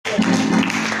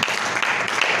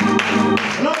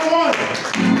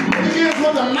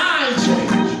of the mind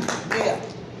change. Yeah.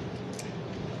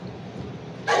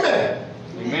 Amen.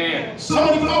 Amen. Some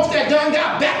of the folks that done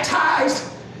got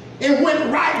baptized and went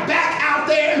right back out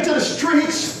there into the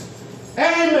streets.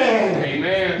 Amen.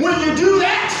 Amen. When you do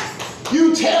that,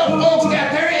 you tell folks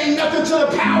that there ain't nothing to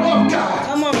the power of God.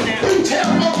 Come on now. You tell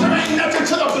folks there ain't nothing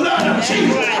to the blood of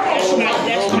Jesus. Come on,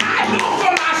 somebody. I know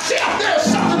for myself there's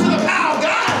something to the power of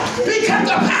God because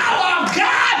the power of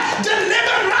God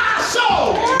delivered my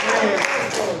soul.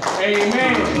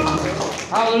 Amen.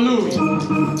 Hallelujah.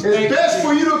 It's best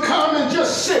for you to come and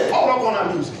just sit. Hold up on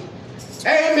our music.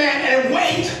 Amen. And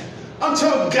wait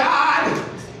until God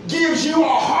gives you a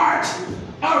heart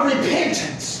of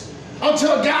repentance.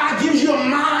 Until God gives you a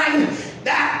mind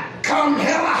that come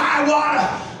hell or high water,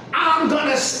 I'm going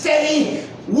to stay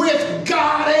with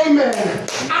God. Amen.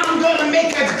 I'm going to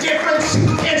make a difference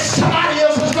in somebody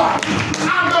else's life.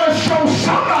 I'm going to show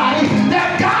somebody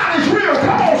that God is real.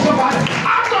 Come on, somebody.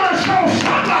 I'm going to show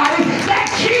somebody that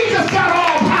Jesus got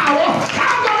all power.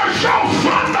 I'm going to show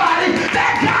somebody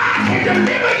that God can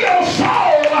deliver your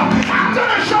soul. I'm going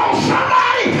to show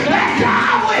somebody that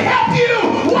God will help you.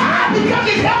 Why? Because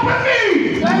he's helping me.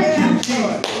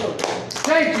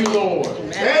 Thank you, Lord.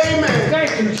 Amen.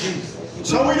 Thank you, Jesus.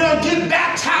 So we don't get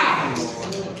baptized.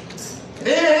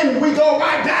 Then we go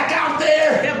right back out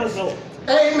there.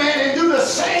 Amen. And do the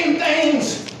same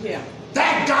things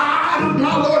that God,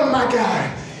 my Lord and my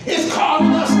God, is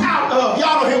calling us out of.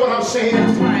 Y'all don't hear what I'm saying?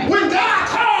 Right. When God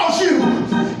calls you,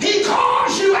 he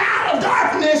calls you out of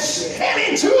darkness and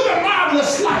into the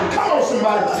marvelous light. Come on,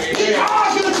 somebody. He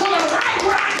calls you into the light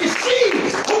where I can see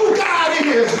who God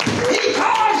is. He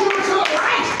calls you into the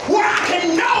light where I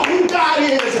can know who God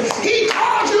is. He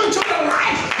calls you into the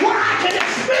light where I can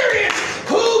experience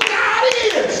who God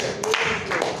is.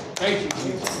 Thank you,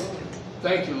 Jesus.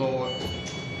 Thank you, Lord.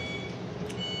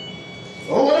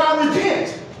 Oh, when I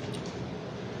repent,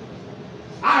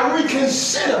 I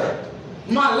reconsider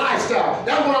my lifestyle.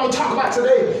 That's what I'm going to talk about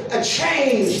today. A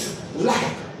changed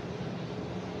life.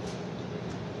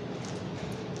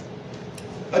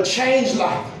 A changed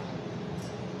life.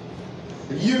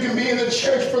 You can be in the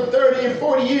church for 30 and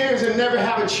 40 years and never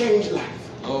have a changed life.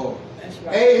 Oh. That's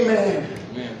right. Amen.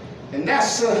 Amen. And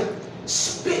that's a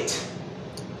spit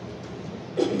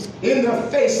in the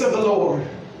face of the Lord.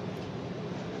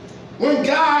 When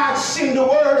God sent the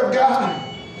word of God,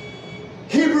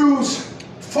 Hebrews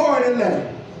 4 and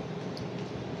 11.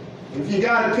 If you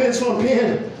got a pencil and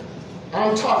pen,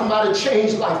 I'm talking about a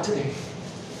changed life today.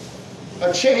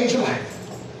 A changed life.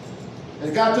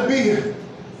 It's got to be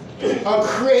a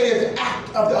creative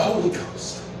act of the Holy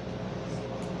Ghost.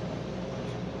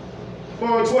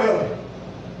 4:12.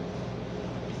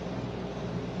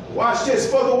 Watch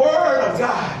this. For the word of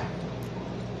God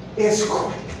is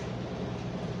quick.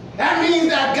 That means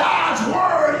that God's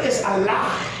word is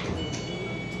alive.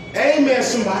 Amen,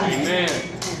 somebody. Amen.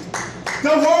 The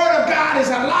word of God is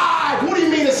alive. What do you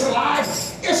mean it's alive?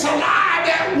 It's alive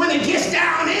that when it gets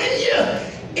down in you,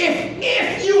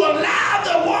 if you allow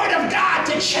the word of God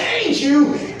to change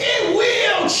you, it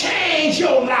will change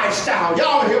your lifestyle.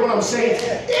 Y'all hear what I'm saying?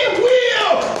 It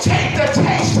will take the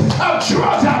taste of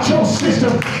drugs out your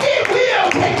system. It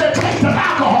will take the taste of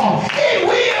alcohol. It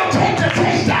will take the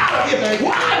taste out of you.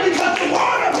 Why? Because the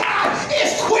word of God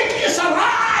is quick, it's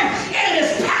alive, and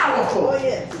it's powerful. Oh,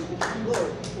 yes.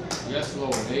 Lord. Yes,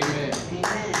 Lord. Amen.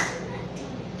 Amen.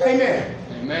 Amen.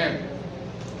 Amen.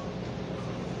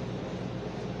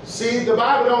 See, the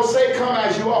Bible don't say come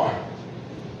as you are.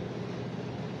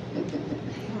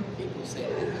 People say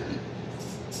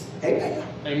that. Amen.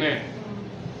 Amen.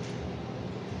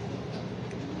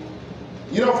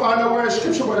 You don't find nowhere in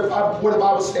Scripture where the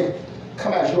Bible says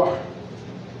come as you are.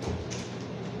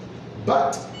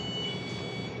 But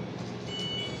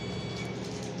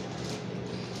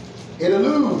it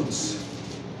alludes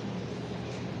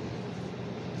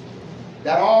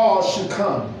that all should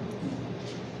come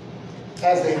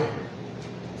as they are.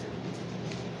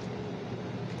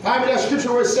 Find me that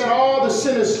scripture where it said all the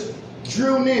sinners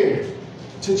drew near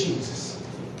to Jesus.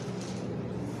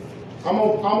 I'm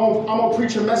gonna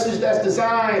preach a message that's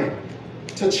designed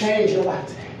to change your life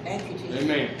today. Thank you, Jesus.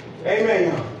 Amen.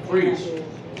 Amen, y'all. Preach.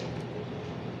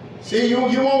 See, you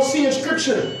won't see in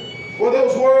scripture where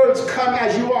those words come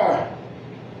as you are.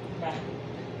 Right.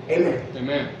 Amen.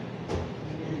 Amen.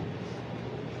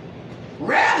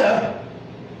 Rather,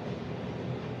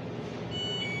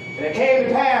 and it came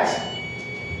to pass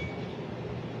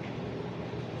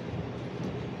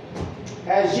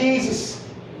as Jesus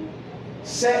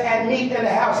sat at meat in the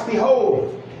house,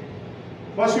 behold,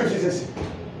 what scripture is this?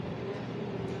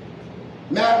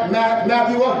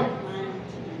 Matthew what?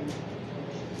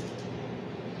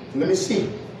 Let me see.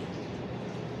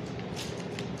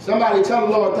 Somebody tell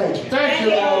the Lord thank you. Thank you,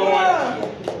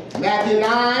 Lord. Matthew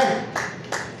 9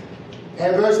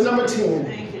 and verse number 10.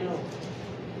 Thank you, Lord.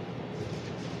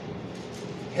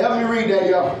 Help me read that,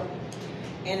 y'all.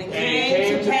 And it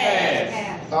came to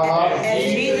pass, as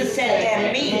Jesus sat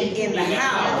at meat in the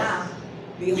house,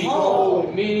 behold,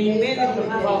 many many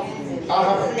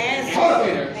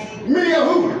prophets. Many of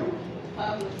who?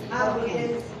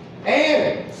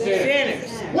 And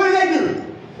sinners. what did they do?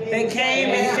 They came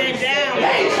and sat down.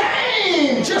 They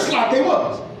came just like they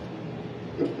was.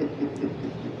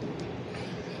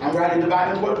 I'm rightly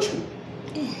dividing the word of truth.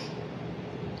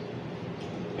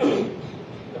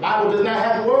 The Bible does not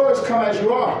have the words come as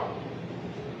you are.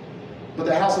 But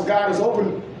the house of God is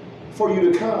open for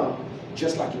you to come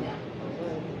just like you are.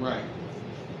 Right.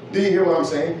 Do you hear what I'm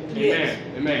saying? Amen.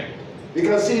 Amen.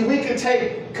 Because see, we can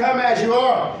take come as you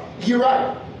are. You're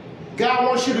right. God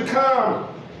wants you to come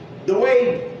the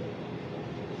way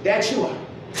that you are.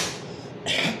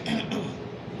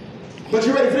 But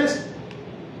you ready for this?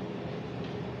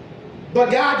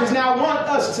 But God does not want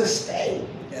us to stay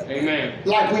Amen.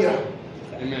 like we are.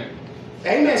 Amen.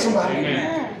 Amen, somebody.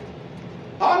 Amen.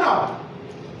 Oh no.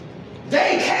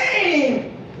 They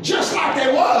came just like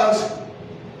they was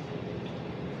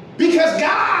because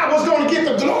God was going to get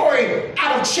the glory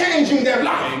out of changing their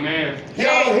life. Amen.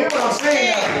 Y'all hear what I'm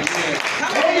saying? Amen.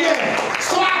 Amen.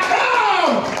 So I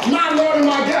come, my Lord and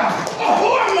my God, a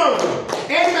whoremonger.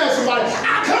 Amen, somebody.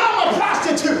 I come a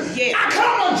prostitute. Yeah. I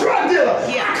come a drug dealer.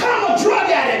 Yeah. I come a drug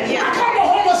addict. Yeah. I come a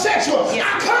homosexual. Yeah.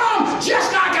 I come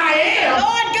just like I am.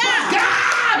 Lord God.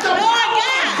 God, the Lord power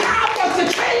God. of God wants to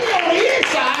change me on the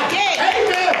inside. Yeah.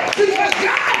 Amen. Because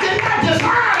God did not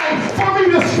design for me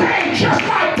to stay just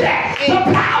like that. Yeah.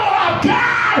 The power of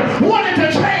God wanted to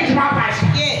change my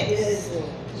lifestyle. Yes.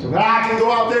 So that I can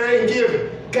go out there and give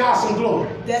God some glory.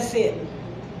 That's it.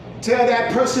 Tell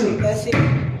that person That's it.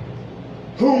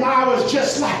 whom I was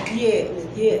just like, Yes.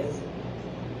 Yes.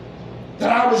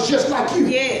 that I was just like you.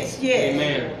 Yes. Yes.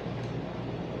 Amen.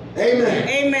 Amen.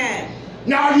 Amen.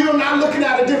 Now you're not looking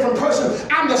at a different person.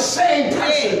 I'm the same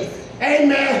person. Yes.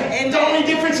 Amen. Amen. The only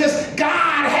difference is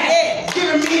God has Yes.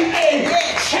 given me a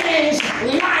Yes. changed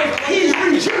life. He's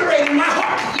regenerating my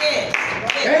heart. Yes.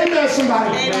 Amen,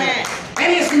 somebody. Amen.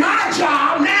 And it's my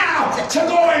job now to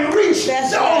go and reach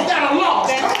That's those right. that are lost.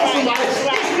 That's Come on, right. somebody. That's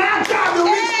right. It's my job to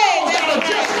reach Hey, those that are that's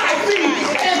just right. like me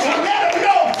That's and to right. let them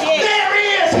know Yes. there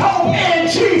is hope in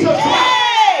Jesus Christ.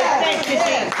 Hey, thank you,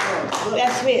 Jesus.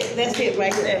 That's it. That's it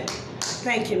right there.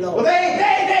 Thank you, Well, Lord.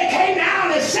 they came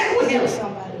down and sat with him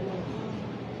Somebody,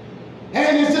 Lord.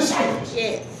 and his disciples.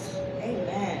 Yes.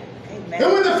 Amen. And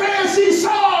Amen. when the Pharisees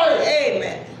saw it,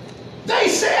 Amen. they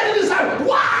said to the disciples,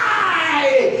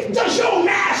 why does your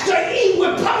master eat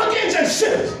with publicans and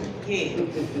sinners? Yeah.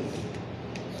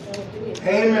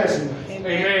 Amen, somebody.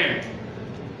 Amen.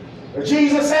 But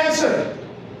Jesus answered,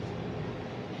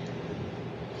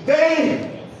 they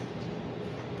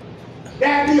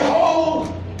that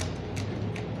behold,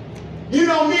 you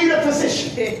don't need a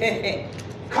physician.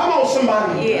 Come on,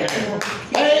 somebody. Yeah.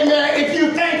 Amen. If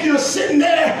you think you're sitting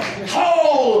there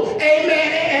whole, amen,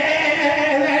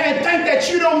 and think that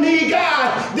you don't need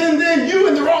God, then you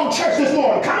in the wrong church this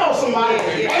morning. Come on, somebody.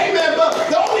 Amen. But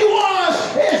the only ones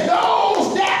is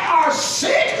those that are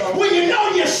sick. When you know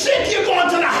you're sick, you're going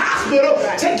to the hospital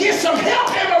to get some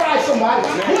help. Am I right, somebody?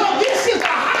 Well, this is a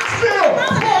hospital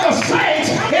for the saints,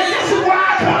 and this is why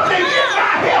I come to get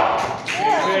my help.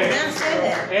 Now say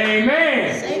that.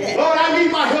 Amen. Say that. Lord, I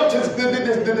need my help this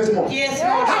morning. Yes,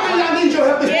 Lord. How many of y'all need your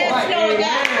help this Yes, morning? Lord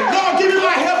God. Lord, give me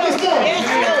my help this morning. Yes,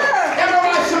 Lord. Am I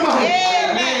right, somebody?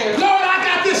 Amen. Lord, I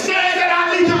got this thing that I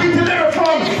need to be delivered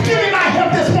from. Give me my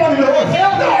help this morning, Lord.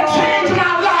 Lord, change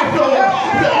my life, Lord.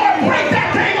 Lord, break that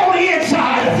thing on the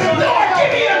inside. Lord,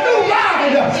 give me a new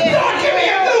mind. Lord, give me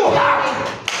a new heart.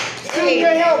 Send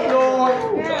your help, Lord.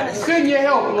 Send your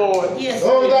help, Lord. Yes.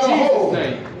 Lord, In got a Jesus' hold.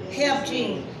 name. Help,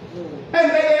 Jesus. And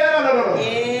no.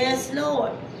 Yes,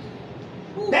 Lord.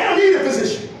 They don't need a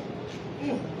physician.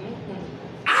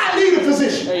 I need a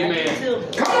physician. Amen.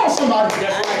 Come on, somebody.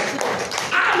 That's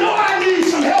right. I know I need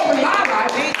some help in my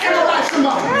life. Am I right,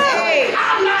 somebody? Hey.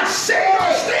 I'm not sitting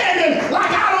or standing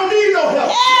like I don't need no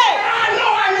help. Hey. I know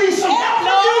I need some help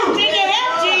Lord, from you. send your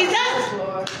help,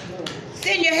 Jesus.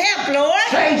 Send your help, Lord.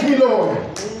 Change me,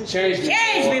 Lord. Change me.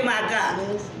 Change me, my God.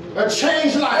 A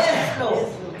changed life Yes, Lord.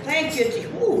 Thank you,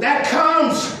 Jesus. Woo. that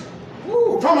comes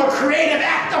Woo. from a creative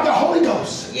act of the Holy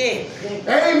Ghost. Yeah.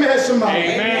 Amen, somebody.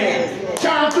 Amen.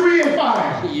 John 3 and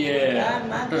 5. Yeah. God,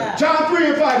 my God. John 3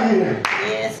 and 5 here.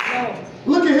 Yes, Lord.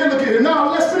 Look at here.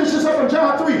 Now let's finish this up in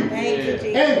John 3 Thank you,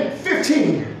 Jesus. and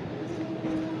 15.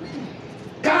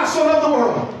 so loved the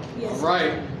world. Yes.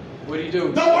 Right. What did he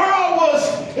do? The world was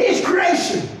his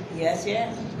creation. Yes,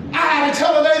 yes. I had to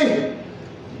tell a lady,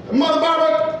 Mother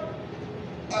Barbara,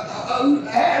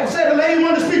 said the lady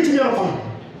wanted to speak to me on the phone.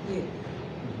 Yeah.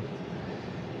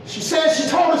 She said she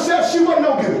told herself she wasn't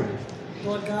no good.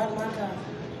 Lord God, my God.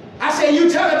 I said, you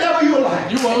tell the devil you a lie.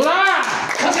 You a lie.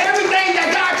 Because everything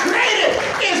that God created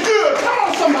is good. Come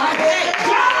on, somebody.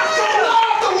 God so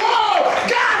loved the world.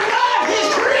 God loved his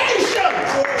creation.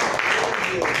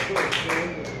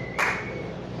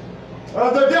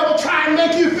 The devil try and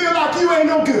make you feel like you ain't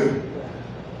no good.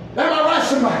 Am I right,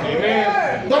 somebody?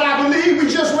 Amen. But I believe we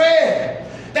just read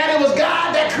that it was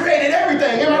God that created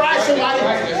everything. Am I right, somebody?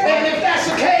 And if that's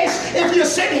the case, if you're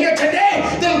sitting here today,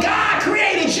 then God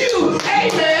created you.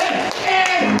 Amen.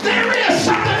 And there is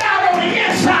something out on the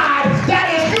inside that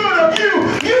is good of you.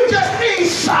 You just need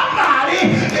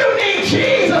somebody. You need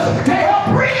Jesus to help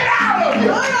bring it out of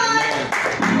you.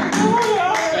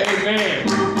 Amen.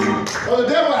 Well, the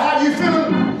devil, how you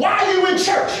feeling? Why are you in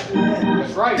church?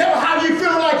 That's right. Devil, how you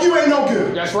feeling like you ain't no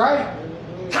good? That's right.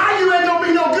 How you ain't gonna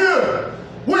be no good?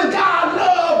 When God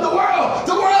loved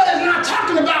the world is not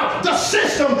talking about the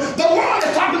system. The world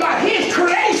is talking about his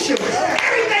creation.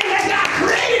 Everything that God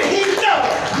created, he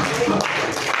loved.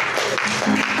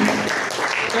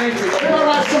 Thank you, Am I Lord.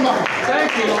 right, somebody?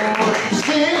 Thank you, Lord.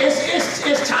 See,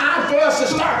 it's time for us to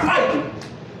start fighting.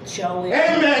 Show it.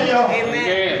 Amen, y'all. Amen.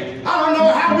 Amen. I don't know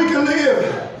how we can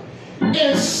live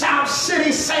in South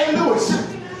City, St. Louis,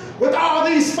 with all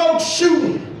these folks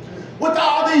shooting, with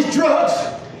all these drugs,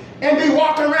 and be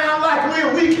walking around like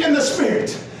we're weak in the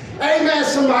spirit. Amen,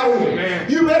 somebody. Amen.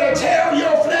 You better tell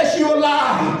your flesh you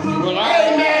alive.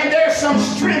 Amen. There's some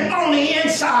strength on the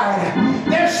inside.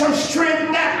 There's some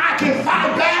strength that I can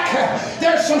fight back.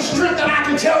 There's some strength that I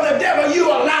can tell the devil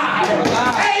you alive.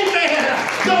 Amen.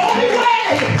 The only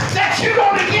way that you're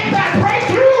going to get that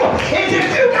breakthrough is if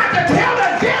you got to tell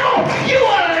the devil you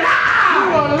alive. You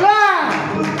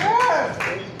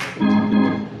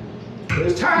alive.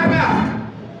 It's time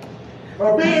out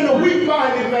for being a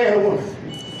weak-minded man or woman.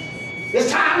 It's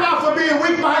time out for being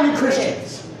weak-minded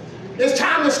Christians. It's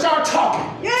time to start talking.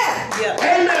 Yeah.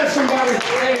 Amen, somebody.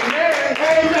 Amen.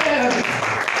 Amen.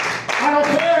 I don't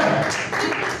care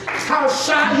how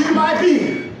shy you might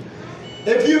be.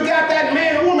 If you got that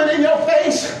man or woman in your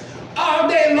face all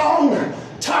day long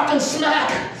talking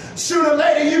smack, sooner or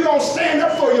later you're going to stand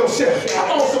up for yourself.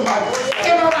 Come on, somebody.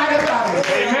 Am I right about it?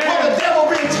 Amen. When the devil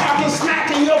been talking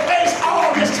smack in your face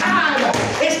all this time,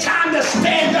 it's time to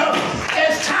stand up.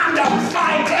 It's time to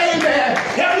fight. Amen.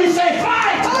 Help me say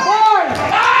fight. Fight.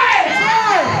 Fight.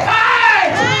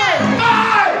 Fight.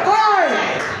 Fight. Fight.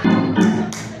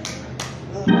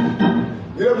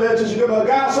 You ever let you know about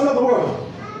God, some of the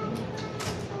world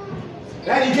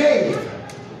that he gave.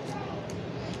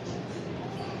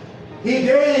 He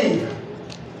gave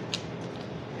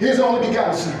his only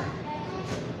begotten Son,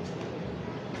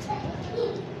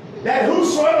 that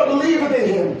whosoever believeth in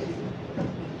him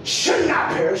should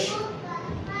not perish,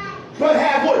 but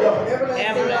have what, y'all?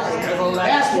 Everlasting.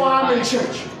 That's why I'm in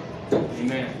church.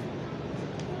 Amen.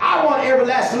 I want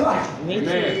everlasting life.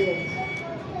 Amen.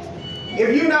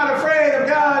 If you're not afraid of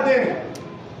God, then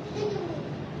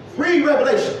read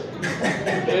Revelation.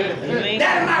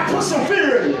 That might put some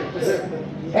fear in you.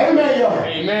 Amen, y'all.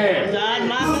 Amen. God,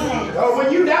 my God.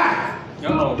 When you die,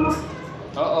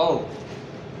 Uh-oh.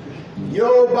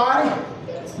 your body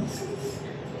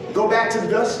go back to the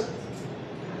dust,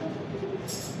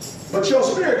 but your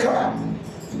spirit come out.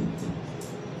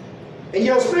 And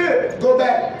your spirit go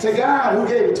back to God who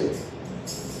gave it to you.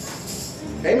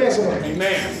 Amen, somebody.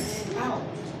 Amen.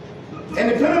 And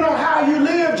depending on how you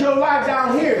lived your life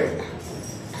down here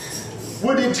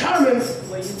will determine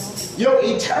your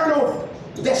eternal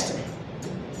destiny.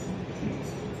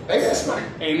 Amen, somebody.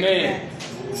 Amen.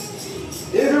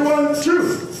 Is it one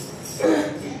true?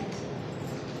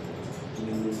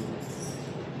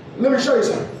 Let me show you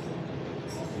something.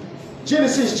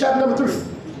 Genesis chapter number 3.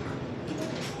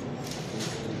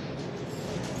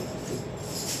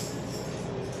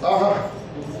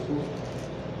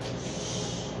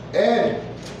 And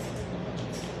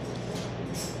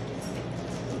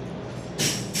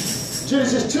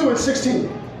Genesis 2 and 16.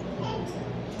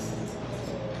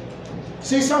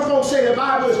 See, some folks say the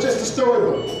Bible is just a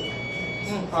storybook.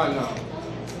 I know.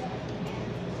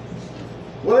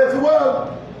 Well, if it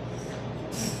was,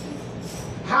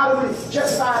 how do we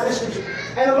justify this scripture?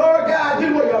 And the Lord God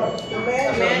did what, y'all?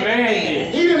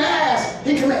 Commanded. He didn't ask,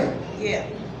 he commanded. Yeah.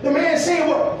 The man said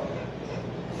what?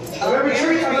 Of every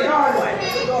tree of the garden,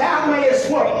 thou mayest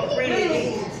what?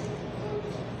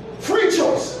 Free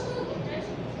choice.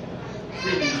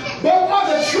 But of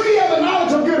the tree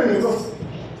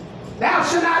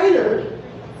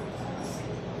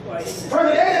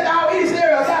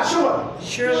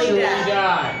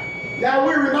Now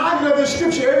we're reminded of this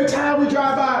scripture every time we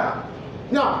drive by.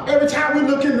 No, every time we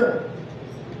look in the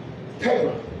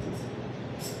paper.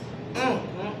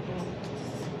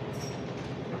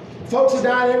 Folks are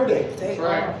dying every day. They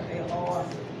are. They are.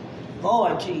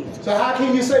 Lord Jesus. So how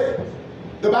can you say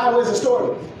the Bible is a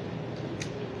story?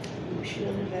 You should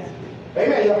have done.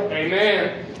 Amen, y'all.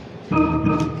 Amen.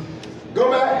 Go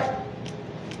back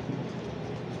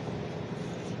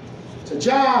to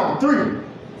John 3,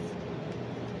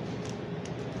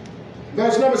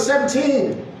 verse number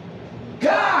 17.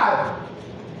 God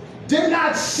did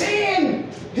not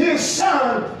send his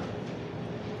son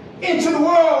into the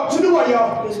world to do what,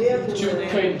 y'all? To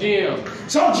condemn.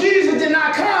 So Jesus did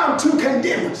not come to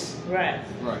condemn us. Right.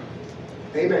 Right.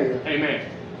 Amen. Amen.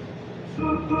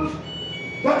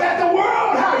 But that the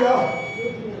world, how y'all?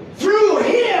 Through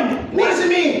him, what does it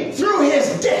mean? Through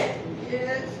his death.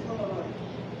 Yes, Lord.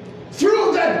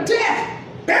 Through the death,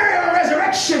 burial, and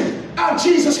resurrection of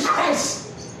Jesus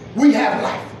Christ, we have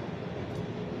life.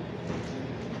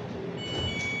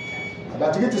 I'm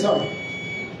about to get to something.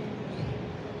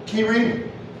 Keep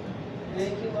reading.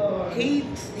 Thank you, Lord. He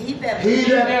that He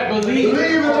that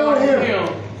believeth on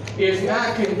him is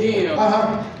not condemned,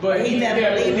 but he that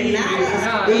believeth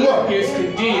not is what? is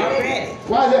condemned. already.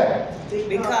 Why is that?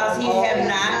 Because he have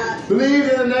not. Believe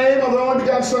in the name of the only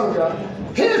begotten Son of God.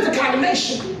 Here's the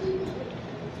condemnation.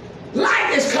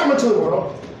 Light is coming to the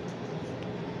world.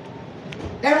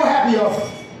 And what happened,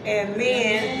 y'all? And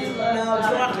men love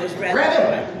darkness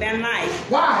rather than light.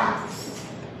 Why?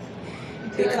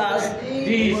 Because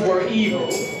These were evil.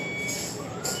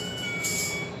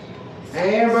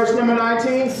 And verse number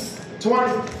 19,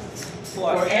 20.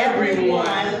 for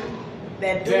everyone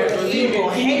that doeth evil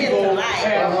hateth the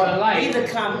light, neither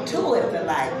come to it the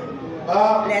light,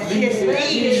 lest his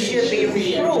deeds should be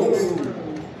reproved.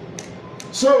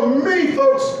 So many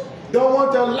folks don't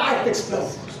want their life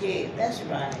exposed. Yeah, that's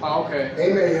right. Okay.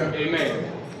 Amen.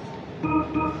 Amen.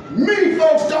 Many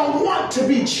folks don't want to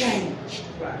be changed.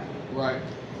 Right.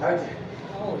 Okay.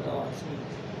 Oh, Lord.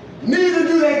 Neither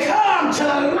do they come to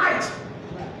the light,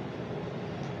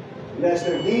 lest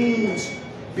their deeds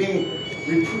be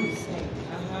reproved.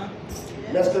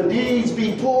 Lest their deeds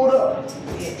be pulled up.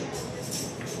 Yeah.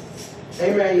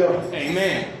 Amen, y'all.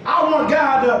 Amen. I want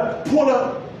God to pull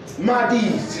up my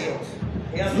deeds.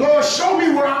 Yep. Lord, show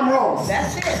me where I'm wrong.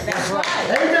 That's it. That's right.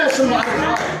 Amen, somebody.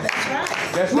 That's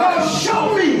right. That's Lord, right.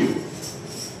 show me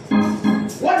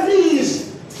what needs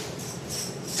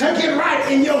to get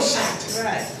right in your sight.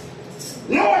 Right.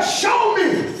 Lord, show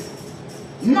me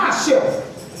myself.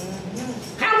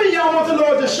 How many of y'all want the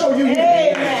Lord to show you?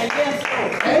 Amen. Yes,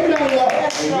 Lord. Amen, Lord.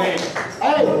 Yes, Amen.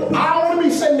 Hey, I don't want to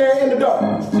be sitting there in the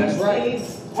dark. That's right.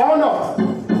 Oh, no.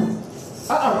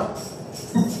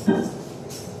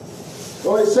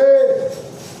 So it said,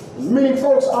 many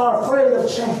folks are afraid of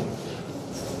change.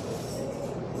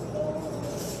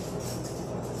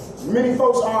 Many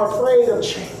folks are afraid of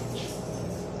change.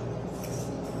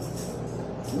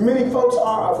 Many folks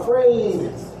are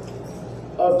afraid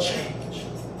of change.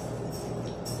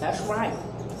 That's right.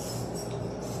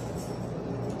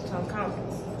 It's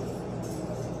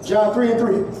uncomfortable. John 3 and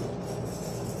 3.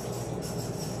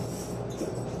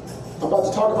 I'm about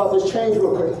to talk about this change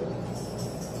real quick.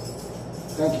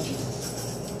 Thank you,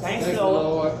 Jesus. Thank you,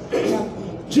 Lord.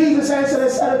 Jesus answered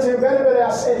and said unto him, Verily, verily,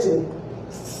 I say to you,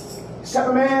 except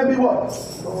a man be what?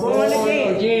 Born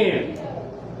again.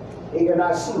 He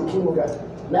cannot see the kingdom of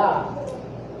God. Now,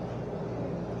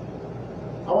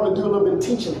 I want to do a little bit of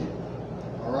teaching.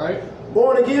 All right.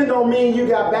 Born again don't mean you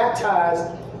got baptized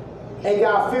and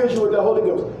God fills you with the Holy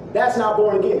Ghost. That's not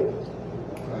born again.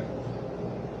 Right.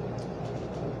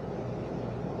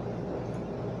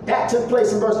 That took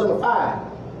place in verse number 5.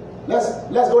 Let's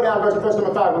go down to verse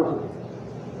number 5 real quick.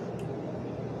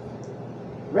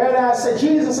 Verily I say,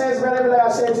 Jesus says, Verily I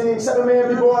say to you, except a man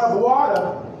be born of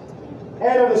water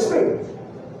and of the Spirit.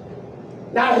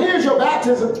 Now here's your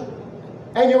baptism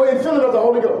and your infilling of the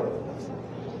Holy Ghost.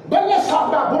 But let's talk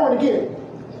about born again.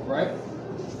 Right.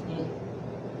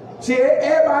 See,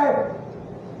 everybody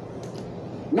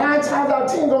 9 times out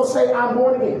of 10 gonna say, I'm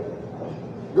born again.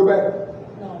 Go back.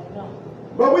 No.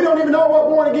 But we don't even know what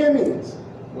born again means.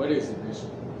 What is it, Bishop?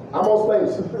 I'm on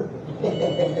place.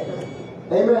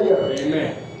 Amen. Yeah.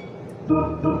 Amen.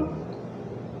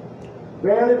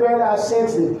 Verily, verily, I say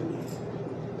to you,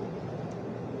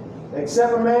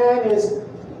 except a man is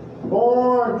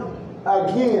born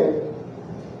again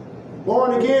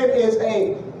is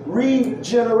a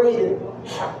regenerated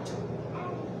heart.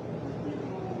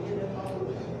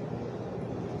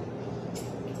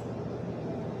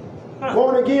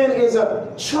 Born again is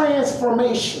a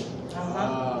transformation.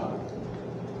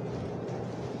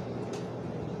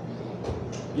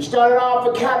 You started off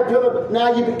a caterpillar,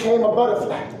 now you became a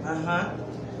butterfly.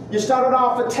 You started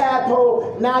off a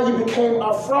tadpole, now you became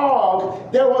a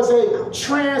frog. There was a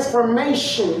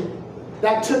transformation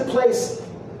that took place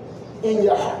in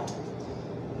your heart.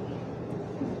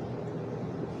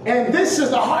 And this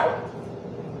is the heart.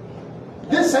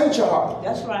 This ain't your heart.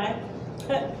 That's right.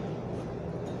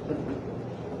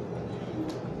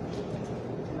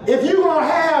 If you're going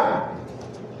to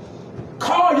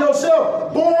call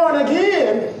yourself born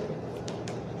again,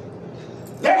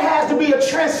 there has to be a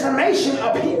transformation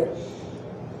up here.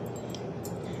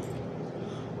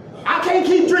 I can't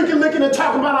keep drinking, licking, and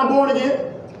talking about I'm born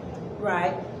again.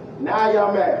 Right. Now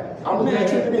y'all mad. I'm going to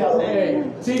teach you. Hey,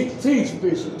 teach,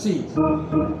 Bishop, teach.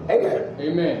 Amen.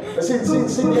 Amen. But see,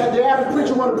 the average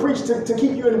preacher want to preach to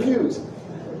keep you in the pews.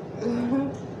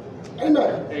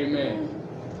 Amen. Amen.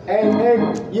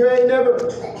 And you ain't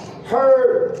never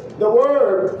heard the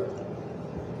word.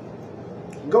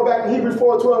 Go back to Hebrews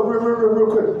 4:12 real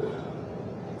quick.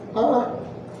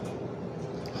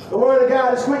 The word of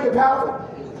God is quick and powerful,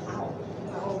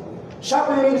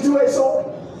 sharper than any two-edged sword,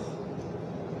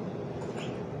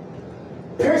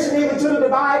 piercing even to the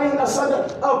dividing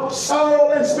asunder of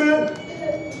soul and spirit,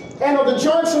 and of the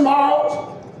joints and marrows.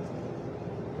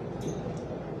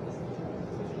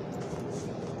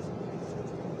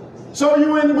 So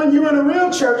when you're in a real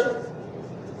church,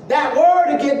 that word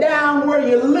will get down where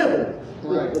you're living.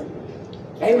 Right.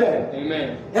 Amen.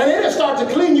 Amen. And it'll start to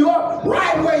clean you up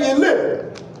right where you're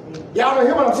living. Y'all don't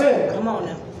hear what I'm saying? Come on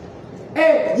now.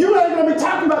 And you ain't going to be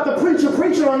talking about the preacher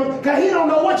on you because he don't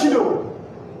know what you're doing.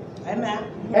 Amen.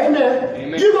 Amen.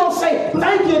 Amen. You're going to say,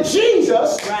 thank you,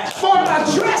 Jesus, for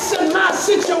addressing my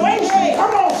situation.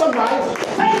 Come on, somebody.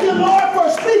 Thank you, Lord, for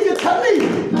speaking to me.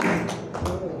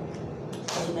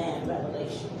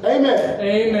 Amen.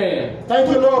 Amen. Thank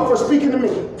you, Lord, for speaking to me.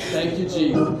 Thank you,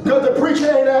 Jesus. Because the preacher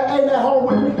ain't at home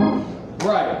with me.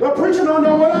 Right. The preacher don't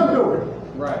know what I'm doing.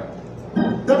 Right.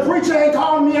 The preacher ain't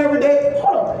calling me every day,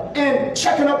 and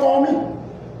checking up on me.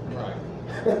 Right.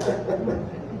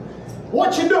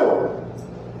 What you doing?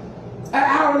 An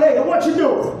hour later, what you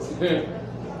doing?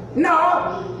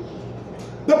 No.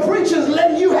 The preacher's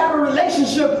letting you have a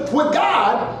relationship with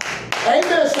God.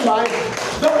 Amen, somebody.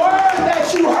 The word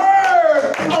that you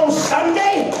heard on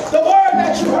Sunday, the word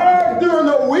that you heard during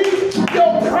the week,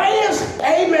 your prayers,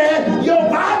 amen, your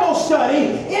Bible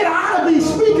study, it ought to be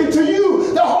speaking to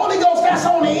you. The Holy Ghost that's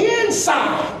on the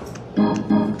inside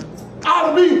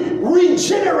ought to be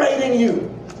regenerating you.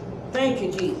 Thank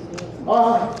you, Jesus.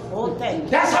 Oh, thank you.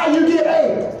 That's how you get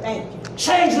a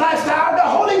changed lifestyle. The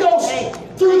Holy Ghost,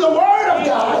 through the Word of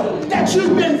God that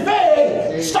you've been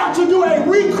fed, start to do a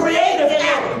recreative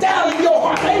act down in your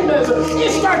heart. Amen.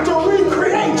 It starts to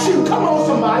recreate you. Come on,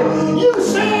 somebody. You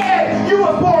said you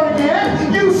were born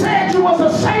again. You said you was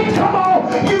a saint. Come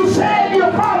on. You said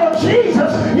you followed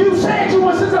Jesus. You said you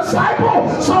was a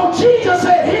disciple. So Jesus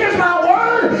said, here's my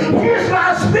word. Here's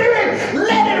my spirit.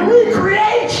 Let it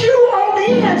recreate you on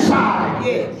the inside.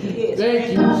 Thank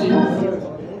you, Jesus.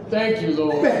 Thank you,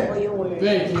 Lord.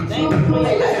 Thank you, Jesus.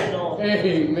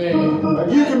 Amen.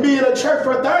 You can be in a church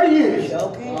for 30 years.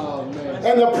 Oh, man.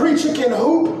 And the preacher can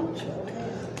hoop.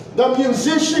 The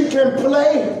musician can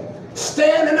play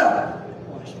standing up.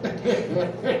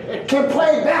 Can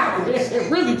play backwards.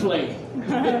 Really play.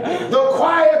 The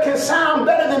choir can sound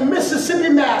better than Mississippi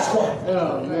Mass Choir.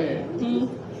 Oh, man.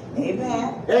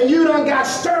 Amen. And you done got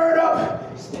stirred up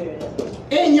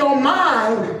in your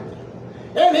mind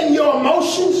and in your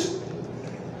emotions.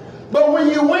 But when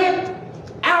you went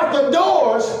out the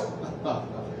doors,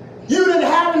 you didn't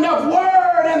have enough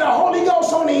word and the Holy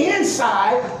Ghost on the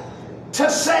inside to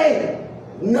say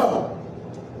no.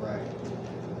 Right.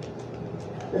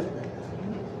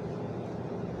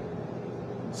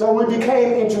 So we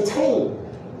became entertained.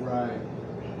 Right.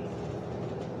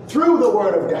 Through the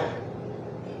Word of God.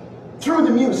 Through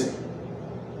the music.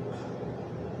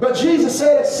 But Jesus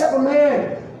said, except a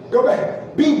man, go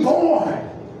back, be born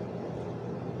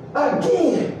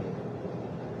again.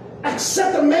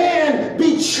 Except a man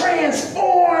be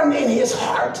transformed in his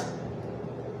heart.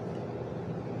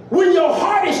 When your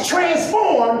heart is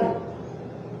transformed,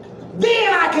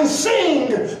 then I can sing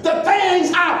the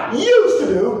things I used to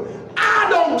do. I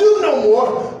don't do no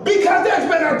more because there's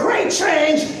been a great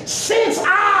change since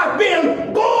I've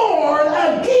been born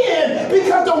again,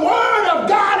 because the Word of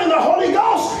God and the Holy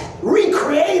Ghost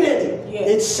recreated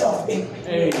itself in me.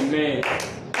 Amen.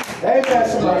 Amen,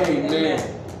 somebody. Amen.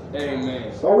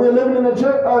 Amen. So we're living in a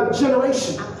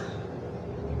generation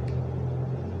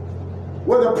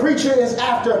where the preacher is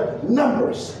after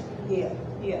numbers. Yeah.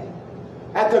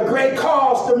 At the great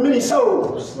cost of many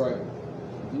souls. That's right.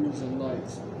 Using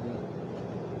lights.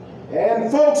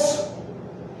 And folks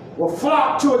will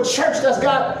flock to a church that's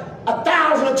got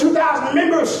 1,000 or 2,000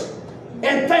 members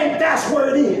and think that's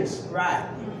where it is. Right.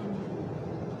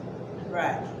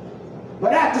 Right.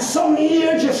 But after so many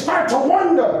years, you start to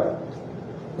wonder,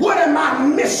 what am I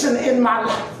missing in my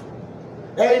life?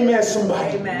 Amen,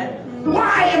 somebody. Amen.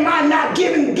 Why am I not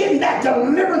getting that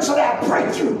deliverance or that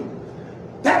breakthrough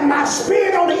that my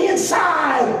spirit on the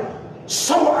inside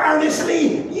so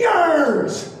earnestly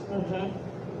yearns?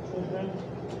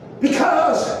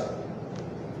 Because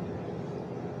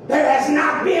there has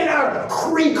not been a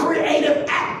recreative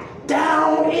act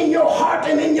down in your heart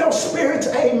and in your spirit,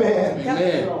 amen,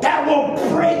 that will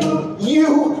break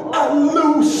you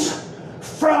loose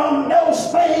from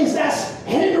those things that's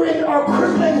hindering or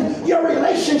crippling your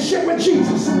relationship with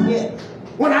Jesus. Yeah.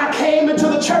 When I came into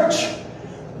the church,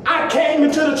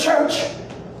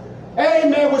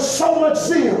 amen, with so much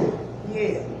zeal.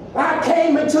 Yeah. I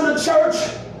came into the church,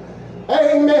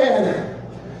 amen,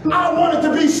 I wanted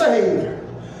to be saved.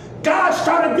 God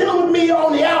started dealing with me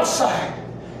on the outside.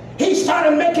 He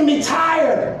started making me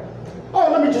tired. Oh,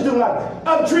 let me just do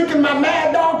of drinking my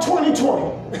Mad Dog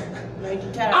 2020.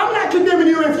 I'm not condemning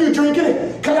you if you drinking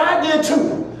it, because I did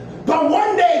too. But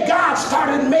one day God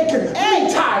started making me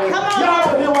tired.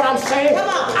 Y'all hear what I'm saying?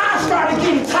 I started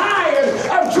getting tired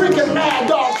of drinking Mad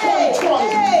Dog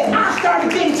 2020. I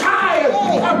started getting tired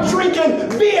of drinking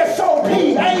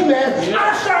VSOP. Amen.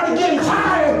 I started getting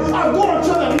tired of going to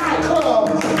the nightclub.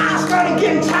 I started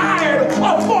getting tired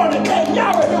of fornicating.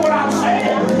 Y'all hear what I'm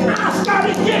saying? I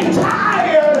started getting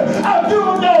tired of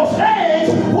doing those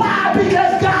things. Why?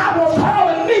 Because God was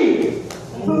calling me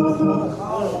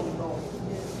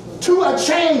to a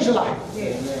changed life.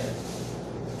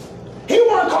 He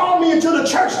wouldn't call me into the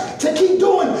church to keep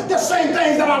doing the same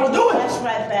things that I was doing. That's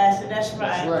right, Pastor. That's right.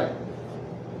 That's right.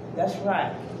 That's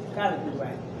right. Gotta be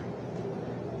right.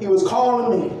 He was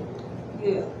calling me.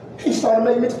 Yeah. He started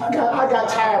making me. I got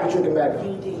tired of drinking back then.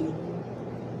 You did.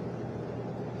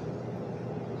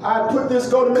 I put this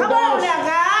go to Come on McDonald's now,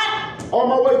 God. on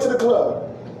my way to the club.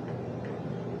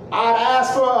 I'd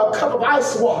ask for a cup of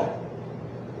ice water.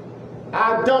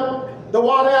 I'd dump the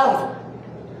water out,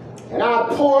 and I'd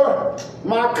pour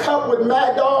my cup with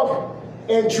Mad Dog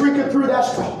and drink it through that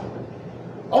straw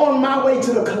on my way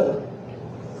to the club.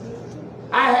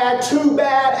 I had 2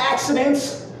 bad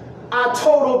accidents. I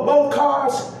totaled both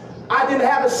cars. I didn't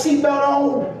have a seatbelt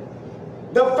on.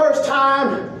 The first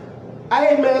time,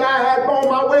 amen, I had on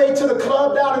my way to the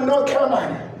club down in North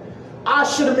Carolina. I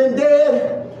should have been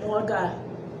dead. Lord God.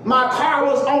 My car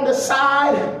was on the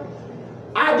side.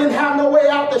 I didn't have no way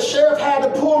out. The sheriff had to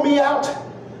pull me out.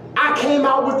 I came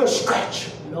out with a scratch.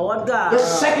 Lord God. The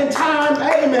second time,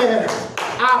 amen,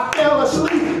 I fell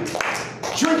asleep,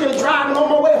 drinking and driving on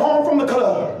my way home from the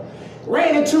club.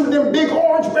 Ran into them big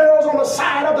orange barrels on the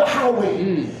side of the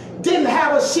highway. Didn't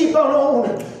have a seatbelt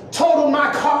on. Totaled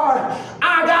my car.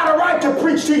 I got a right to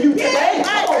preach to you today.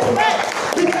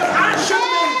 Because I should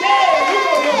have been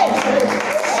dead.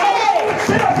 So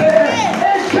sit up there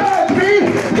and judge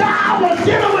me. God was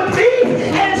dealing with me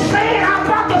and saying, I'm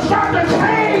about to start to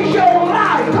change your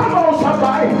life. Come on,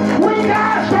 somebody. When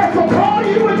God starts to call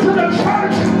you into the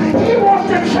church, He wants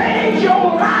to change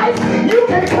your life. You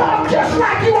can come just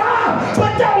like you are,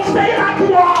 but don't stay like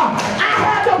you are. I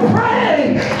had to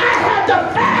pray. I had to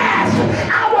fast.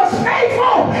 I was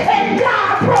faithful, and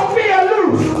God broke me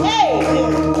loose.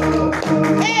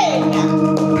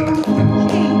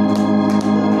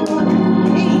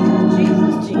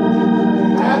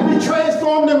 I had to be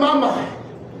transformed in my mind.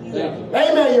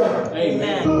 Amen, y'all.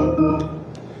 Amen.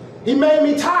 He made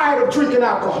me tired of drinking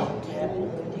alcohol.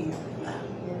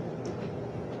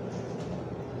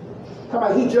 How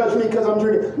about he judged me because I'm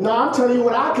drinking? No, I'm telling you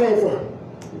what I came from.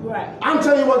 Right. I'm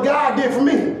telling you what God did for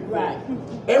me. Right.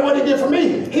 And what He did for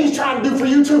me, He's trying to do for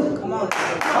you too. Come on.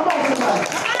 Come on, somebody.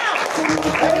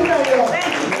 Amen, y'all.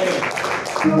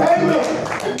 Amen.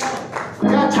 I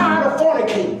got tired of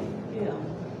fornicating. Yeah.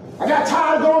 I got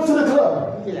tired of going to the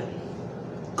club. Yeah.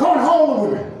 Going home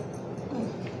with women.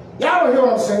 Y'all don't hear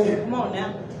what I'm saying. Come on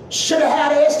now. Should have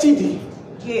had an STD.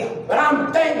 Yeah. But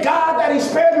I'm thank God that He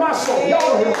spared my soul. Y'all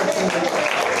don't hear what I'm saying.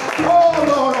 Oh,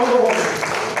 Lord, oh, Lord.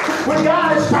 When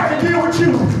God is trying to deal with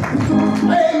you,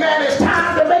 amen, it's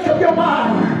time to make up your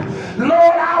mind. Lord,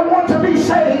 I want to be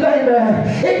saved,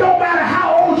 amen. It don't matter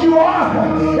how old you are.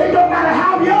 It don't matter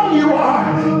how young you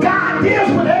are. God deals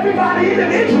with everybody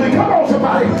individually. Come on,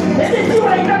 somebody. And if you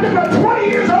ain't nothing but 20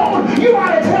 years old, you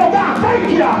ought to tell God, thank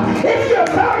you. If you're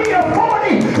 30 or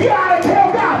 40, you ought to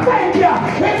tell God, thank you.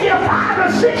 If you're 5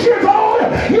 or 6 years old,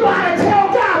 you ought to tell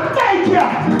God, thank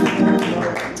you.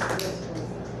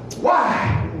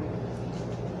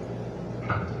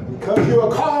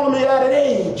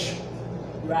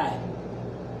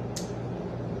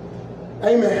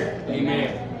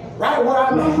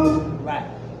 Right.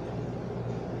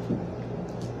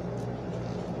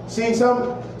 See, some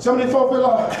of these folks feel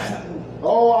like,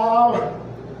 oh,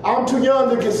 I'm too young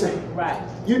to get saved. Right.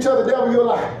 You tell the devil you're a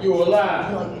lie. You're a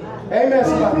lie. Amen,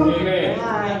 somebody. Amen.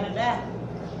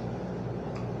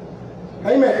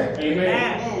 Amen.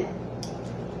 Amen.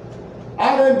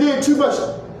 I done did too much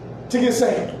to get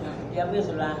saved. Devil is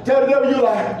a lie. Tell the devil you're a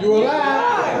lie. You're a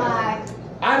lie.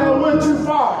 I done went too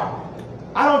far.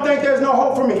 I don't think there's no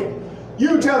hope for me.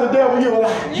 You tell the devil you're a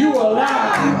lie. You a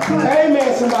lie.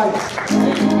 Amen, somebody.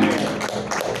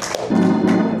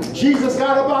 Jesus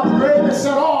got up out the grave and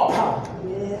said, all power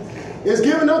is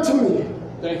given unto me.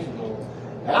 Thank you, Lord.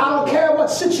 And I don't care what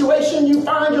situation you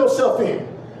find yourself in.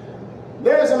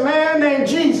 There's a man named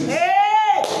Jesus.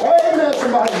 Amen,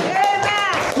 somebody.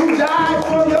 Who died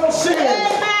for your sins.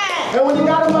 And when he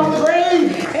got him out the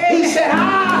grave, he said, I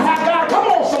have got, come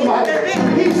on somebody.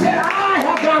 He said, I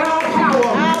have got all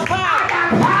power. I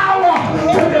got power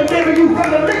to deliver you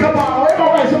from the liquor bottle.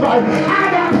 All right, somebody. I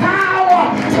got power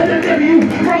to deliver you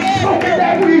from smoking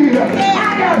that weed. I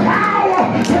got power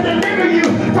to deliver you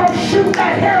from shooting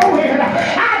that heroin.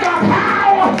 I got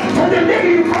power to deliver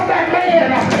you from that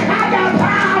man. I got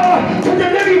power to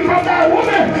deliver you from that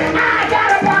woman. I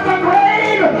got up out the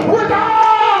grave with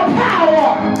all power.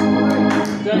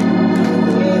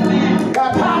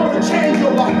 Got power to change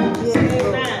your life.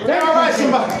 All right,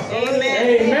 somebody.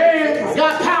 Amen.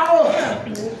 Got power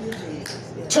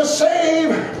to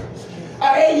save an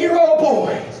 8-year-old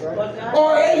boy,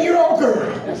 or an 8-year-old girl,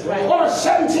 or a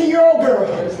 17-year-old girl,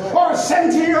 or a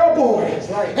 17-year-old boy.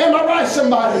 Am I right,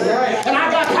 somebody? And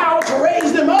I got power to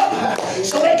raise them up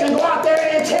so they can go out there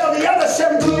and tell the other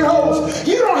 17-year-olds,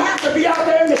 you don't have to be out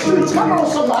there in the streets. Come on,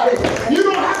 somebody. You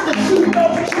don't have to shoot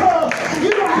those drugs.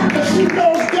 You don't have to shoot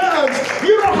those guns.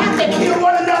 You don't have to kill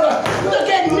one another. Look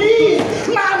at me.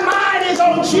 My mind is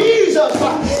on Jesus.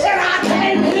 And I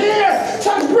came here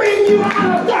to bring you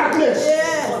out of darkness.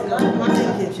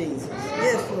 Thank you, Jesus.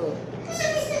 Yes, Lord.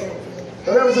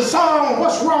 There was a song,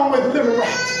 what's wrong with living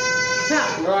right?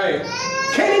 Right.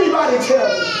 Can anybody tell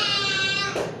me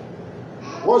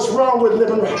what's wrong with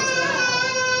living right?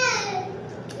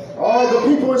 All the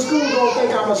people in school don't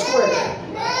think I'm a square.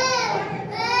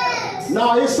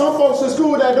 Now, it's some folks in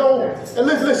school that don't, and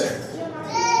listen.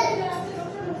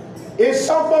 It's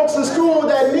some folks in school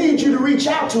that need you to reach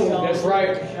out to them. That's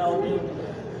right.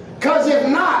 Because if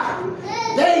not,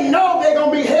 they know they're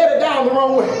going to be headed down the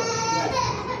wrong way.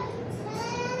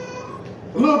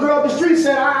 The little girl up the street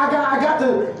said, I got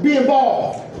to be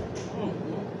involved.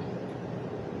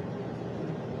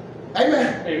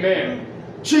 Amen. Amen.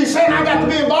 She's saying I got to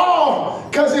be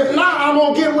involved because if not, I'm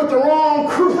going to get with the wrong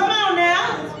crew. Come on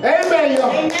now. Amen,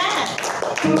 y'all. Amen.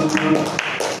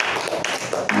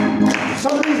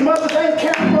 Some of these mothers ain't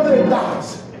caring for their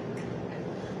daughters.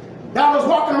 Y'all was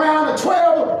walking around at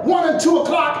 12, 1 and 2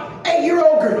 o'clock,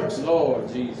 8-year-old girls. Lord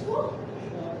Jesus.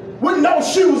 With no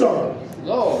shoes on.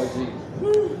 Lord Jesus.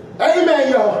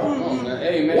 Amen, y'all.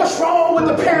 Amen. What's wrong with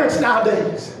the parents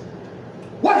nowadays?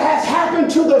 What has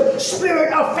happened to the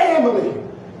spirit of family?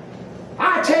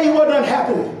 I tell you what done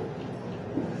happened.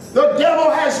 The devil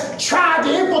has tried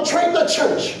to infiltrate the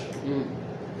church.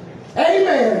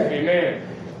 Amen. Amen.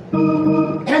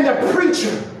 And the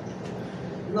preacher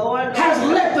Lord, has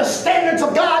let the standards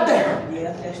of God down.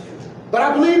 yes, that's true. But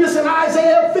I believe this in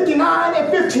Isaiah 59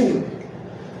 and 15.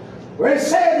 Where it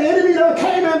said the enemy done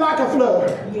came in like a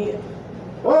flood. Yeah.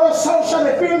 Oh, so shall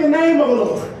they fear the name of the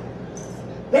Lord.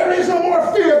 There is no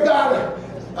more fear of God.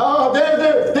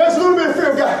 There's a little bit of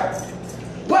fear of God.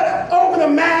 But over the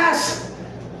mass,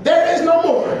 there is no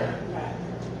more.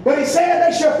 But he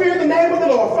said they shall fear the name of the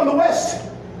Lord from the west,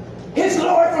 his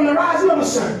Lord from the rising of the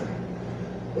sun.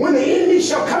 When the enemy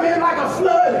shall come in like a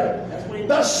flood,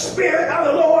 the Spirit of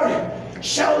the Lord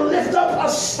shall lift up a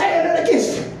standard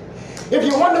against him. If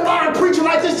you wonder why I'm preaching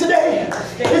like this today,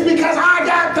 it's because I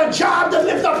got the job to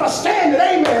lift up a standard,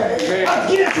 amen,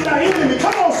 against the enemy.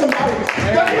 Come on, somebody.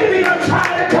 The enemy is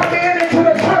trying to come into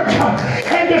the church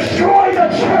and destroy the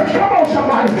church. Come on,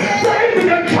 somebody. The enemy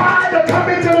is trying to come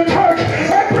into the church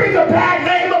and bring a bad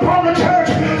name upon the church.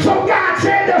 So God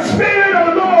said the Spirit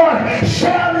of the Lord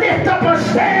shall lift up a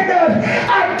standard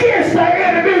against the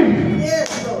enemy.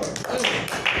 Yes, Lord.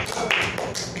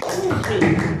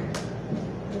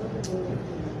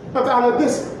 I found out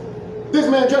this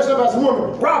man dressed up as a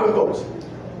woman, robbing folks.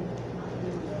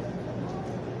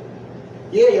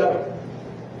 Yeah.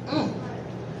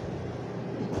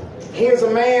 Here's a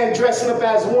man dressing up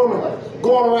as a woman,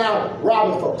 going around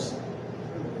robbing folks.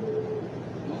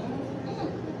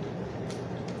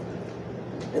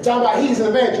 And talking about he's an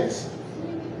evangelist.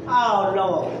 Oh,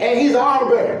 Lord. And he's an armor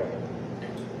bearer.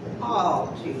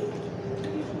 Oh, Jesus.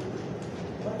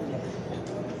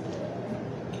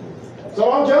 So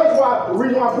I'm just the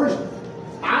reason why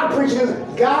I'm preaching is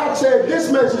God said this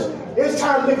message, it's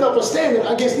time to lift up a standard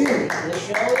against the enemy.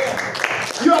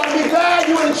 You ought to be glad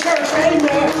you're in the church,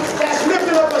 amen, that's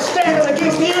lifting up a standard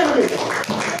against the enemy.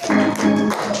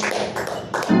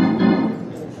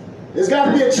 There's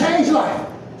got to be a changed life.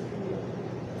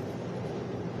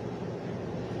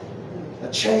 A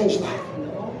changed life.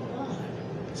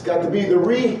 It's got to be the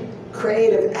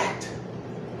recreative act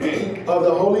of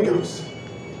the Holy Ghost.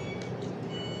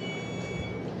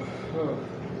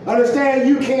 Understand,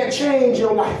 you can't change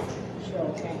your life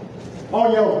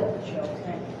on your own.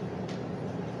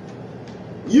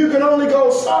 You can only go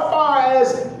so far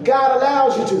as God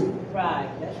allows you to. Right,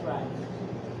 that's right.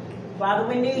 Father,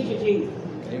 we need you, Jesus.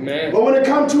 Amen. But when it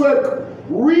comes to a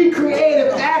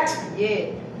recreative act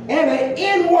and an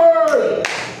inward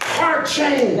heart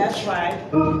change, that's right.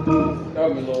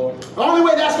 Help me, Lord. The only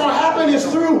way that's going to happen is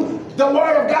through the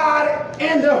Word of God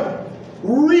and the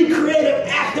recreative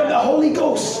act of the Holy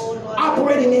Ghost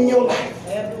operating in your life.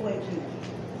 Have your way, Jesus.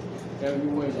 Have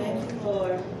your way, Lord. Thank you,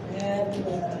 Lord. Have your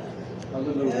way.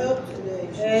 Hallelujah. Help today.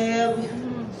 Have your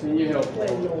Send your help, way,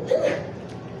 Lord. Lord.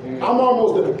 Amen. I'm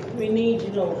almost done. We need you,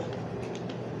 Lord.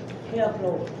 Help,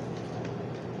 Lord.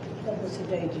 Help us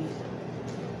today, Jesus.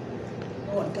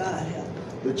 Lord God, help.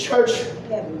 The church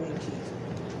Have your way, Jesus.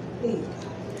 Please,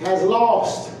 God. has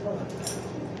lost Lord.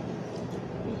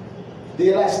 the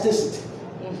elasticity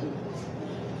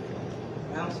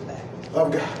Bounce back.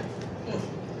 of God.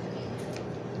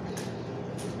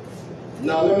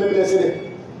 Now let me say this.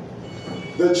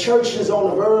 The church is on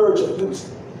the verge of losing.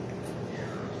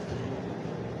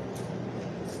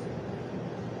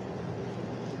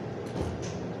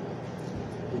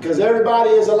 Because everybody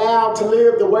is allowed to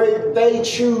live the way they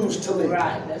choose to live.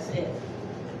 Right, that's it.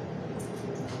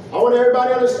 I want everybody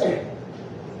to understand.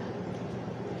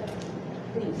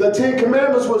 The Ten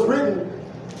Commandments was written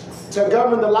to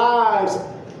govern the lives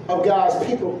of God's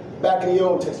people back in the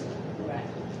Old Testament. Right.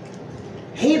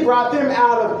 He brought them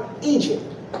out of Egypt.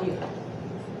 Yeah.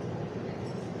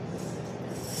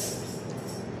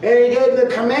 And he gave the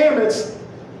commandments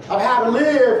of how to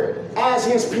live as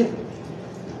his people.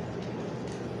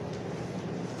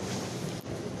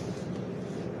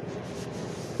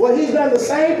 Well, he's done the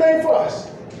same thing for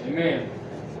us. Amen.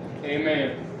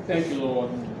 Amen. Thank you,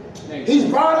 Lord. Thank you. He's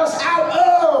brought us out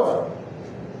of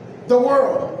the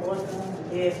world.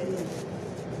 Yes.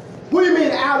 What do you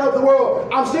mean out of the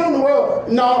world? I'm still in the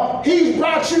world. No, he's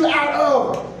brought you out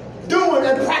of doing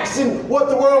and practicing what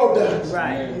the world does.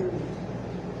 Right. Amen.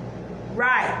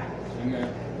 Right.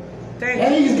 Amen. Thank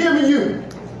And you. he's giving you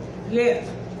Yes.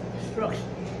 Instruction.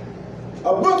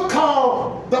 a book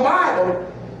called the Bible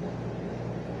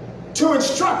to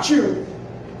instruct you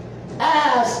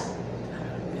as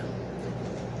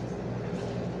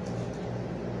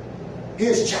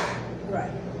his child,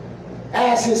 Right.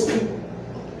 as his people.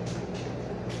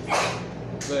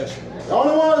 Bless you. The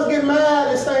only ones get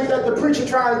mad is things that the preacher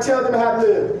trying to tell them how to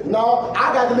live. No,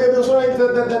 I got to live this way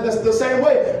the same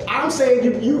way. I'm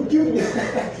saying you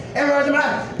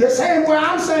the same way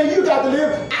I'm saying you got to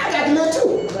live, I got to live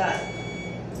too. Right.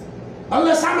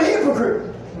 Unless I'm a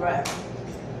hypocrite, Right.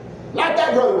 like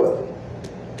that brother was.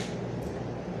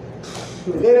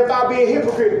 And then if I be a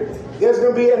hypocrite, there's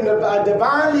going to be a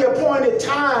divinely appointed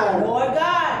time Lord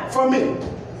God. for me.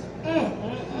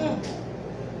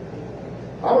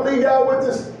 I'm going to leave y'all with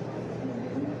this.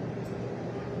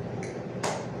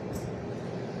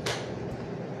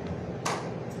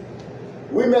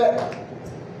 We met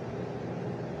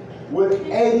with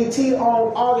ADT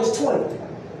on August 20th.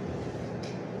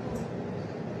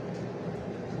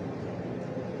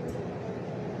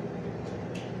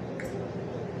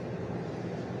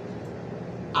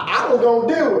 I was going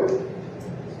to deal with it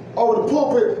over the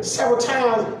pulpit several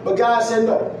times, but God said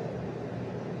no.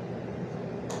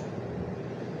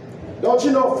 Don't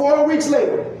you know, 4 weeks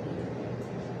later,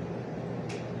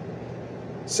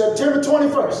 September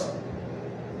 21st,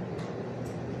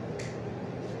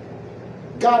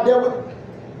 God dealt with it.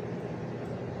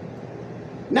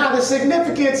 Now the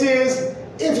significance is,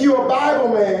 if you're a Bible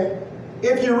man,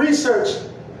 if you research,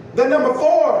 the number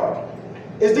 4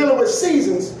 is dealing with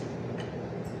seasons,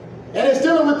 and it's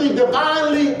dealing with the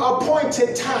divinely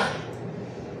appointed time.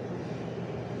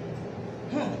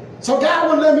 So God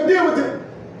wouldn't let me deal with it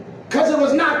because it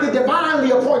was not the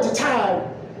divinely appointed time.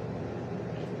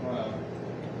 Wow.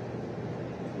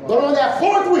 But on that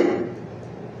 4th week,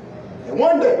 and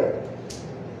one day,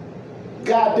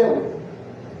 God dealt with it.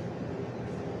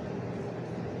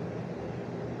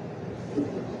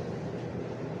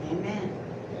 Amen.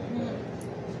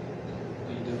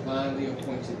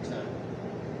 appointed time.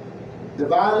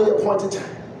 Divinely appointed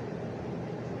time.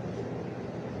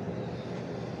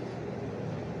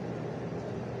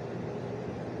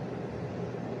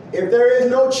 If there is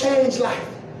no changed life,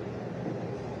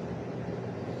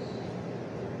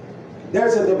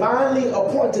 there's a divinely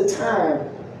appointed time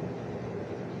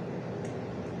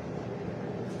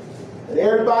that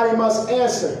everybody must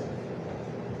answer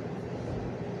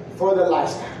for their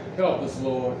lifestyle. Help us,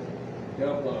 Lord.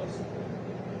 Help us.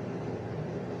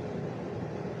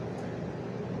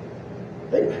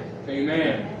 Amen.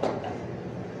 Amen.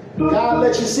 God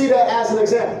let you see that as an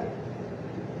example.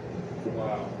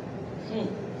 Wow.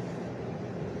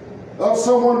 Of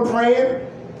someone praying.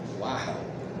 Wow.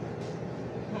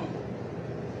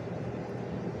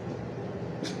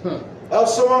 Of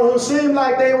someone who seemed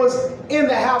like they was in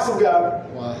the house of God.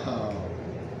 Wow.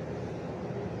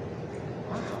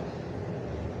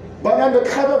 But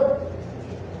undercover,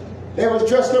 they was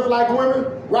dressed up like women,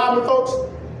 robbing folks,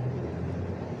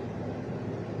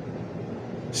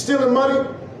 stealing money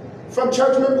from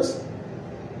church members.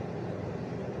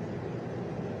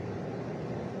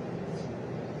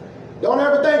 Don't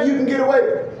ever think you can get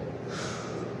away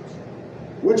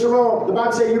with your own. The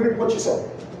Bible says you reap what you sow.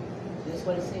 That's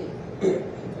what it said.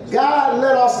 God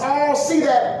let us all see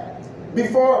that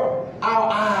before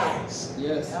our eyes.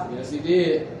 Yes, yes, He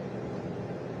did.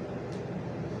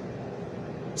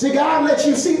 See, God lets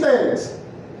you see things.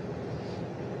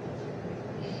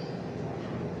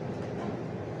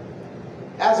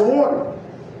 As a warning.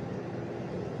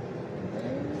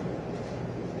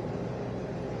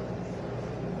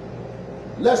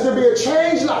 Lest there be a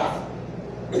changed life.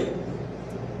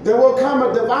 There will come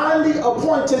a divinely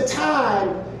appointed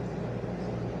time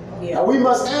that we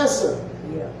must answer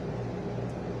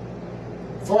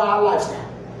for our lifestyle.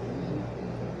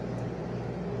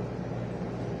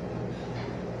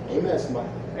 Amen, somebody.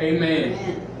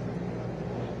 Amen.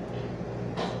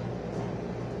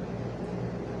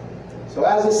 So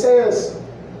as it says,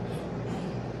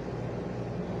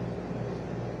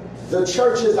 the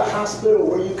church is the hospital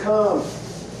where you come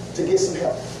to get some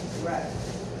help. Right.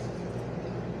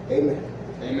 Amen.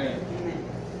 Amen. Amen.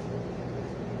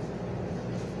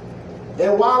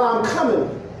 And while I'm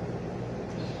coming,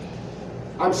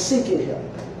 I'm seeking help.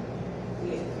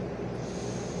 Yes.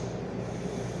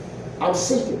 I'm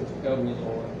seeking. Help me,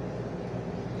 Lord.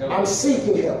 Help I'm me.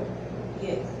 seeking help.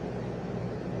 Yes.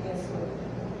 Yes, Lord.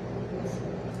 Yes,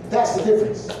 Lord. That's the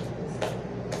difference.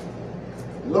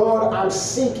 Lord, I'm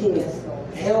seeking Yes,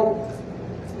 Lord. help.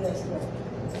 Yes, Lord.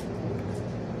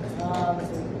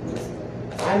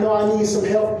 I know I need some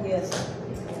help, Yes.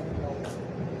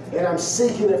 and I'm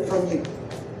seeking it from you.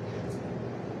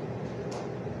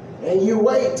 And you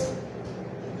wait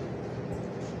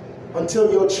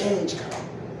until your change comes.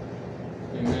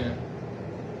 Amen.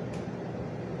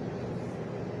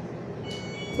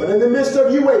 But in the midst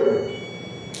of you waiting,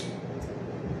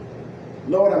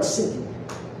 Lord, I'm seeking.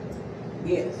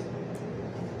 Yes.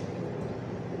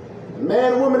 A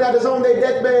man and woman that is on their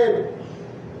deathbed,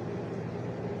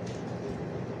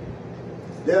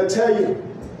 they'll tell you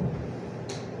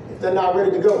if they're not ready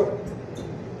to go,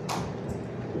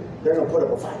 they're going to put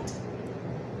up a fight.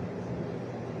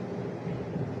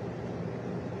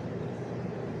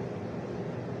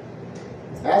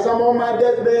 As I'm on my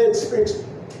deathbed spiritually,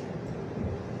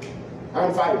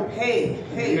 I'm fighting. Hey.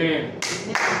 Amen.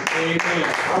 Amen.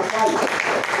 I'm fighting.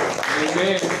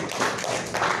 Amen.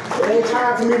 It ain't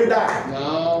time for me to die.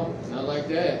 No, not like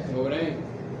that. No, it ain't.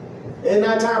 It ain't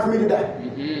not time for me to die.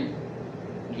 Mm-mm.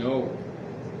 No.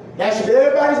 That should be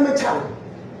everybody's mentality.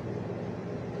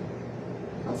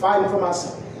 I'm fighting for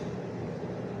myself.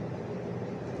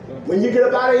 When you get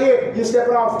up out of here, you're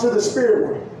stepping off to the spirit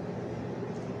world.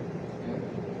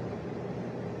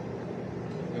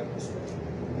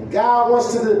 And God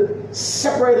wants to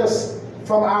separate us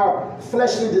from our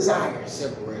fleshly desires.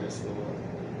 Separate us, Lord.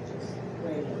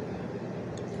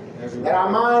 That our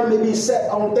mind may be set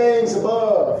on things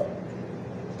above,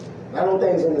 not on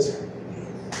things on this earth.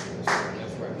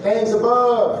 That's right. Things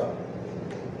above.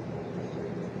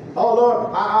 Oh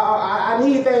Lord, I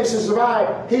need things to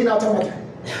survive. He's not talking about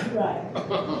that. Right.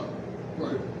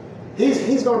 Right.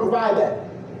 He's going to provide that.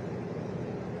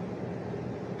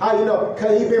 How you know?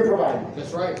 Because he's been providing.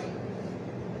 That's right.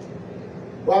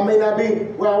 Well, I may not be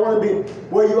where I want to be,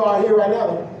 where you are here right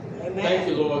now. Amen. Thank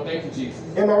you, Lord. Thank you, Jesus.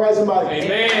 Am I right, somebody?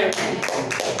 Amen.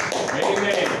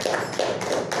 Amen.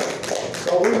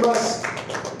 So we must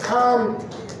come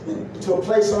to a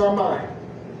place in our mind.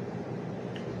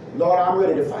 Lord, I'm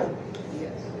ready to fight.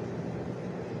 Yes.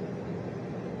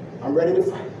 I'm ready to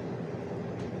fight.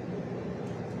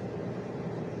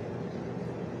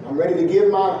 I'm ready to give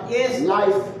my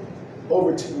life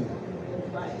over to you.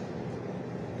 Right.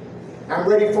 I'm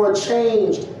ready for a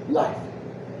changed life.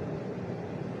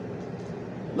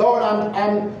 Lord,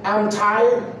 I'm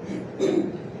tired.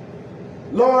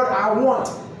 Lord, I want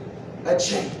a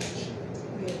change.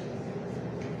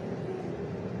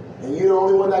 And you're the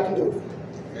only one that can do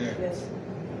it. Yes.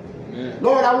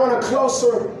 Lord, I want a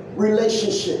closer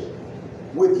relationship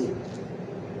with you.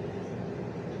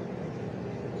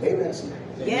 Amen.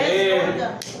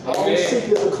 Yes. All we seek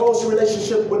is a close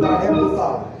relationship with our Heavenly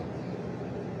Father.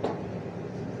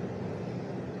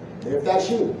 And if that's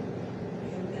you,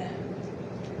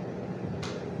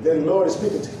 then the Lord is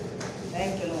speaking to you.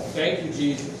 Thank you, Lord. Thank you,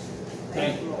 Jesus.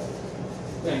 Thank you, Lord.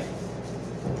 Thank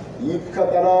you. You can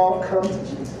cut that off, come to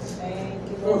Jesus. Thank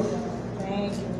you, Lord. Thank you.